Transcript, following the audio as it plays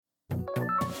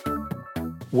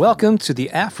Welcome to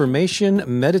the Affirmation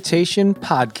Meditation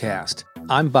Podcast.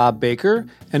 I'm Bob Baker,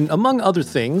 and among other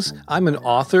things, I'm an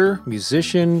author,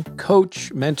 musician,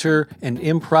 coach, mentor, and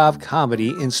improv comedy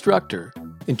instructor.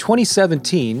 In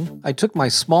 2017, I took my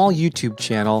small YouTube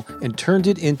channel and turned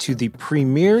it into the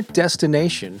premier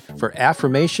destination for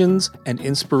affirmations and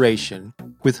inspiration,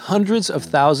 with hundreds of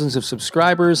thousands of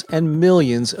subscribers and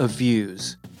millions of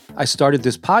views. I started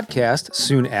this podcast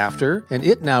soon after, and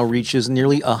it now reaches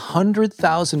nearly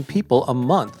 100,000 people a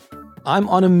month. I'm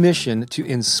on a mission to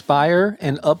inspire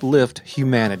and uplift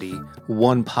humanity,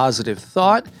 one positive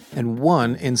thought and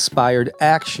one inspired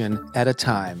action at a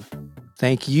time.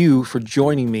 Thank you for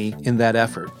joining me in that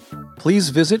effort. Please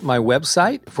visit my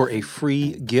website for a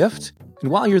free gift. And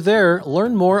while you're there,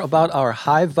 learn more about our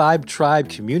High Vibe Tribe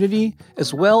community,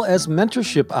 as well as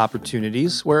mentorship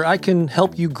opportunities where I can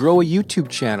help you grow a YouTube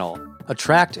channel,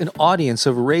 attract an audience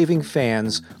of raving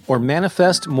fans, or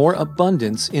manifest more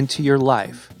abundance into your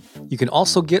life. You can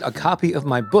also get a copy of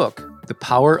my book, The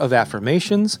Power of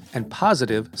Affirmations and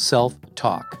Positive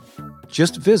Self-Talk.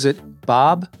 Just visit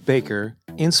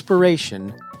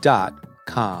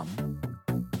bobbakerinspiration.com.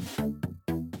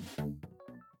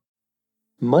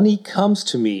 Money comes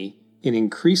to me in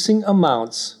increasing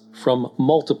amounts from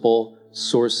multiple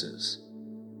sources.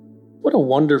 What a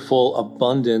wonderful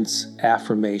abundance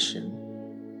affirmation.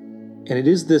 And it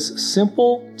is this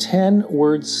simple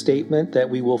 10-word statement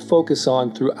that we will focus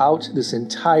on throughout this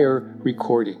entire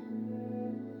recording.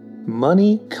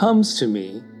 Money comes to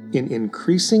me in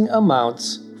increasing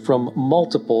amounts from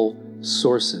multiple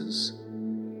sources.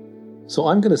 So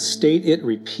I'm going to state it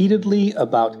repeatedly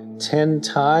about 10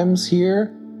 times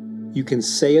here. You can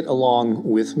say it along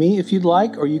with me if you'd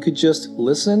like, or you could just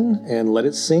listen and let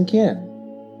it sink in.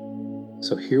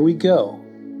 So here we go.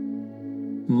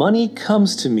 Money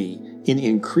comes to me in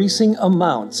increasing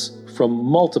amounts from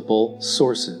multiple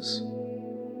sources.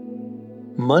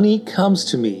 Money comes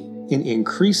to me in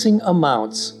increasing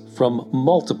amounts from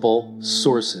multiple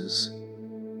sources.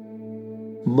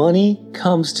 Money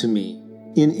comes to me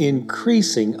in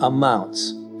increasing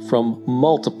amounts from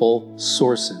multiple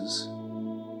sources.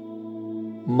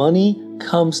 Money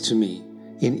comes to me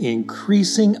in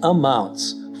increasing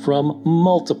amounts from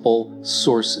multiple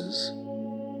sources.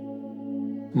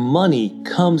 Money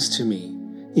comes to me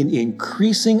in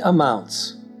increasing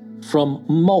amounts from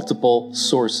multiple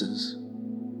sources.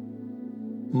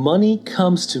 Money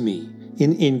comes to me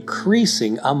in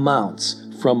increasing amounts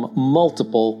from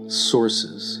multiple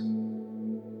sources.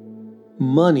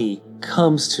 Money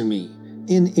comes to me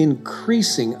in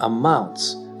increasing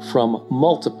amounts from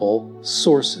multiple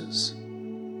sources.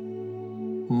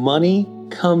 Money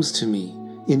comes to me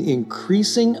in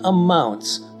increasing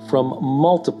amounts from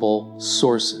multiple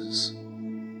sources.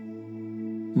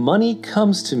 Money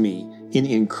comes to me in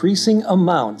increasing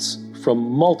amounts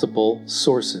from multiple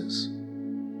sources.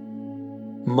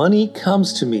 Money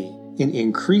comes to me in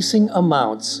increasing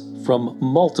amounts from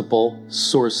multiple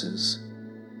sources.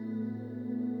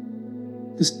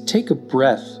 Just take a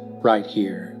breath right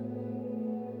here.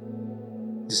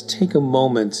 Just take a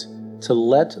moment to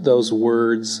let those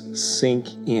words sink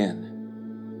in.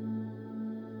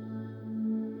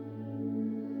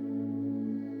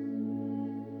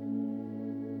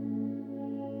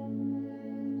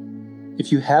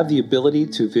 If you have the ability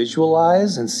to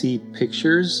visualize and see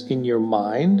pictures in your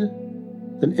mind,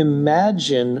 then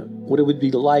imagine what it would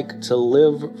be like to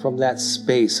live from that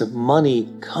space of money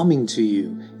coming to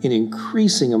you in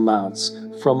increasing amounts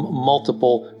from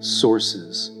multiple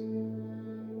sources.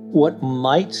 What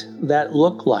might that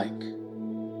look like?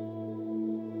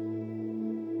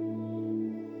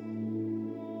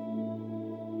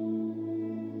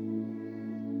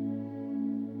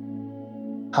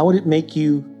 How would it make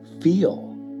you feel?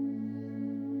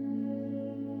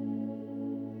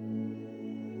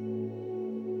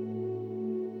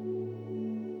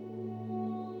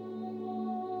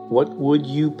 What would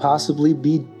you possibly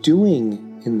be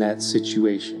doing in that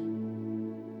situation?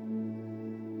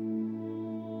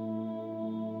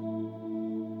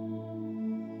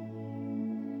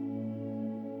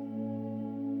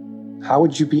 How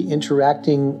would you be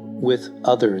interacting with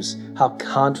others? How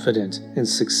confident and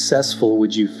successful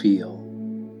would you feel?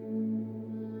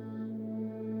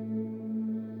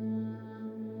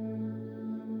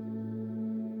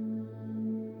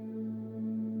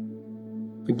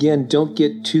 Again, don't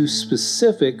get too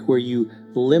specific where you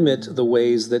limit the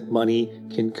ways that money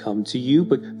can come to you,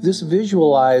 but just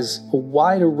visualize a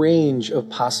wider range of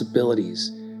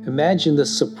possibilities. Imagine the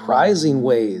surprising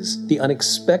ways, the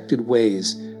unexpected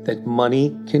ways that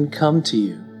money can come to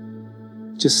you.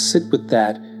 Just sit with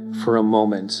that for a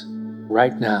moment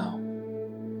right now.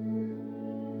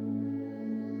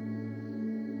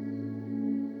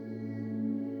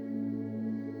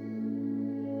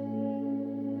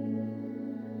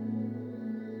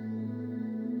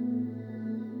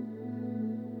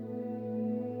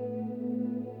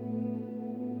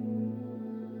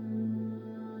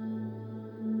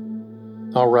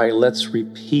 All right, let's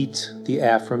repeat the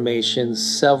affirmation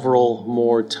several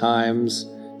more times.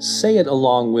 Say it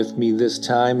along with me this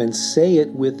time, and say it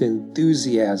with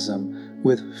enthusiasm,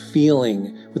 with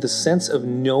feeling, with a sense of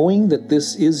knowing that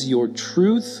this is your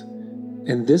truth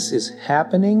and this is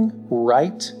happening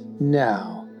right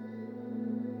now.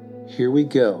 Here we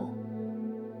go.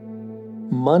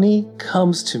 Money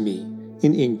comes to me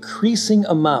in increasing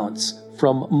amounts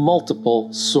from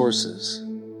multiple sources.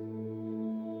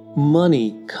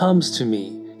 Money comes to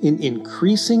me in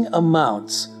increasing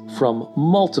amounts from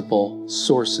multiple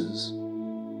sources.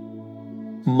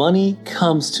 Money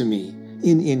comes to me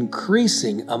in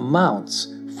increasing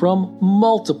amounts from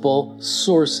multiple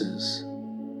sources.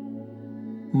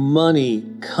 Money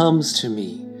comes to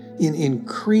me in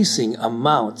increasing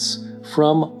amounts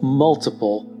from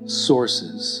multiple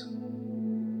sources.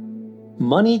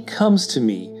 Money comes to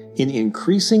me in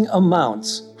increasing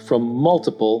amounts from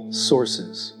multiple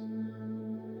sources.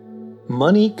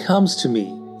 Money comes to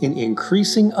me in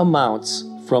increasing amounts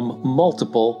from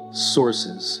multiple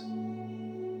sources.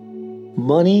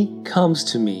 Money comes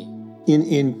to me in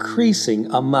increasing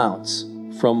amounts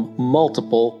from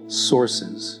multiple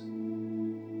sources.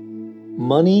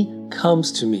 Money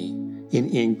comes to me in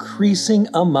increasing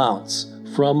amounts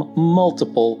from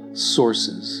multiple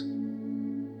sources.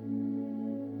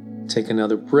 Take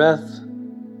another breath.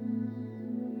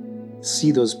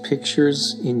 See those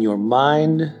pictures in your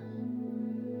mind.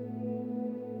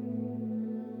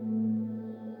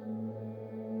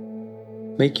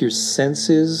 Make your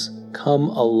senses come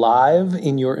alive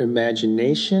in your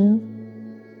imagination.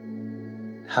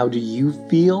 How do you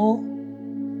feel?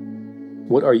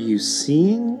 What are you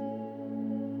seeing?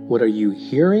 What are you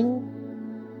hearing?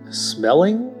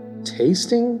 Smelling?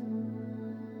 Tasting?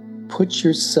 Put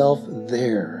yourself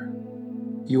there.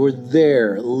 You're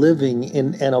there, living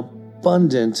in an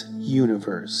abundant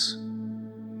universe.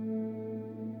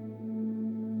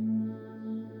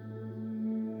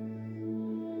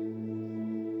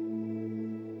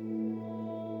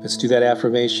 Let's do that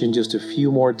affirmation just a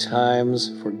few more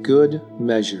times for good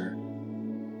measure.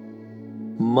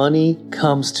 Money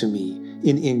comes to me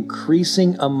in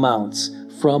increasing amounts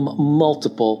from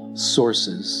multiple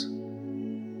sources.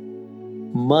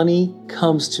 Money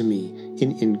comes to me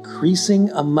in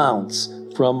increasing amounts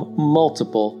from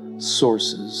multiple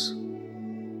sources.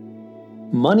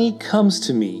 Money comes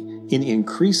to me in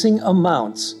increasing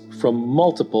amounts from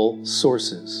multiple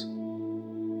sources.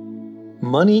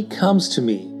 Money comes to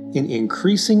me in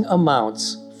increasing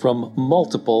amounts from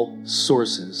multiple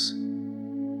sources.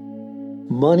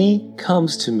 Money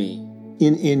comes to me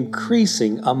in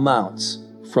increasing amounts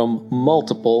from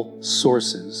multiple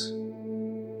sources.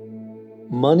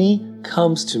 Money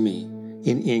comes to me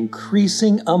in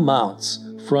increasing amounts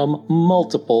from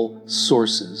multiple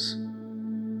sources.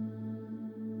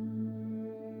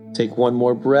 Take one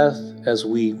more breath as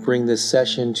we bring this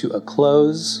session to a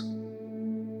close.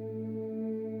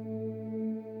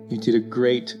 You did a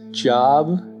great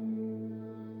job.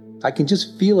 I can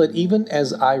just feel it even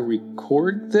as I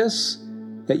record this,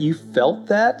 that you felt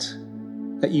that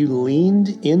you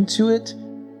leaned into it,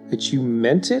 that you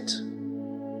meant it.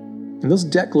 And those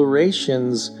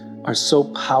declarations are so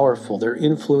powerful. They're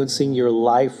influencing your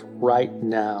life right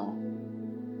now.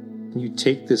 And you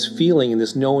take this feeling and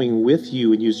this knowing with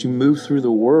you, and as you move through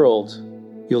the world,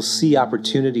 you'll see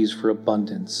opportunities for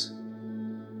abundance.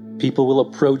 People will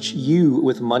approach you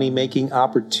with money-making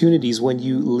opportunities when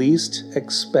you least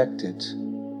expect it.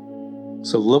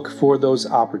 So look for those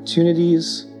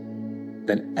opportunities,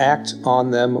 then act on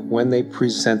them when they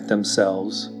present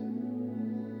themselves.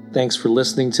 Thanks for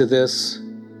listening to this.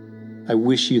 I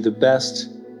wish you the best.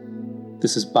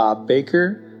 This is Bob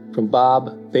Baker from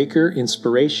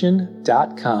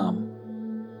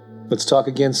BobBakerInspiration.com. Let's talk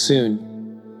again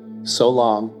soon. So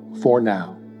long for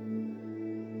now.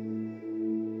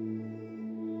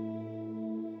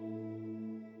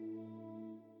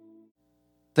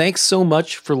 Thanks so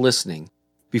much for listening.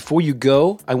 Before you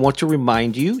go, I want to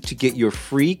remind you to get your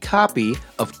free copy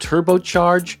of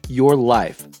Turbocharge Your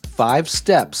Life: 5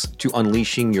 Steps to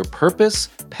Unleashing Your Purpose,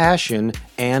 Passion,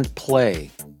 and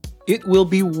Play. It will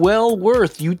be well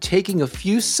worth you taking a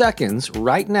few seconds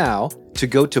right now to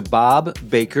go to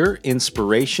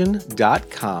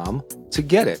BobBakerInspiration.com to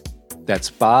get it.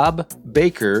 That's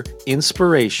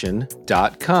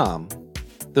BobBakerInspiration.com.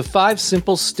 The 5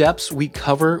 simple steps we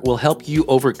cover will help you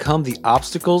overcome the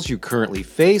obstacles you currently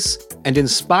face and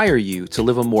inspire you to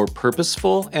live a more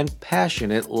purposeful and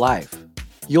passionate life.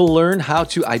 You'll learn how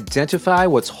to identify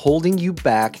what's holding you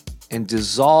back and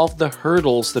dissolve the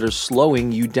hurdles that are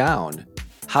slowing you down,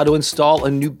 how to install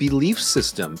a new belief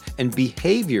system and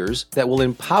behaviors that will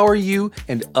empower you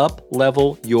and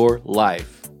up-level your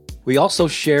life. We also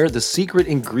share the secret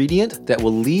ingredient that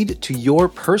will lead to your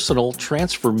personal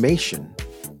transformation.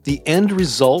 The end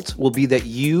result will be that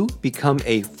you become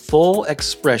a full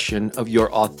expression of your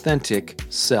authentic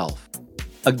self.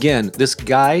 Again, this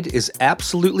guide is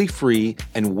absolutely free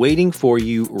and waiting for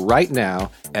you right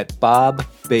now at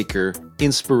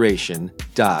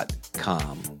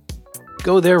bobbakerinspiration.com.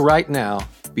 Go there right now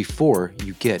before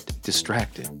you get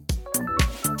distracted.